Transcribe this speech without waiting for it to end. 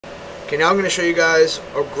Okay, now I'm going to show you guys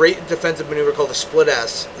a great defensive maneuver called the Split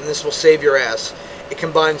S, and this will save your ass. It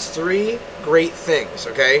combines 3 great things,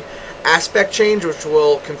 okay? Aspect change, which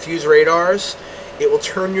will confuse radars. It will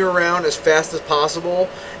turn you around as fast as possible,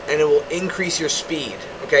 and it will increase your speed,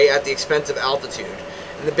 okay, at the expense of altitude.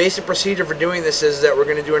 And the basic procedure for doing this is that we're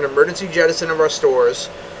going to do an emergency jettison of our stores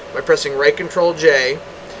by pressing right control J.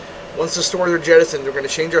 Once the stores are jettisoned, we're going to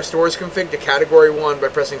change our stores config to category 1 by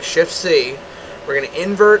pressing shift C. We're going to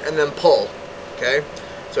invert and then pull, okay?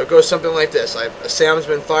 So it goes something like this. A SAM's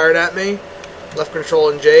been fired at me, left control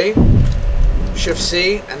and J, shift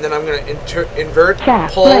C, and then I'm going to invert,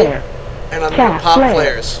 pull, and I'm going to pop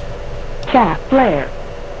flares.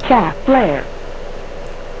 Flare.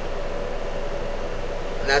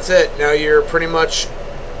 And that's it. Now you're pretty much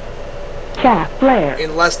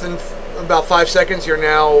in less than about 5 seconds, you're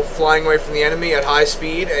now flying away from the enemy at high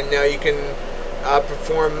speed, and now you can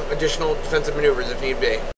perform additional defensive maneuvers if need be.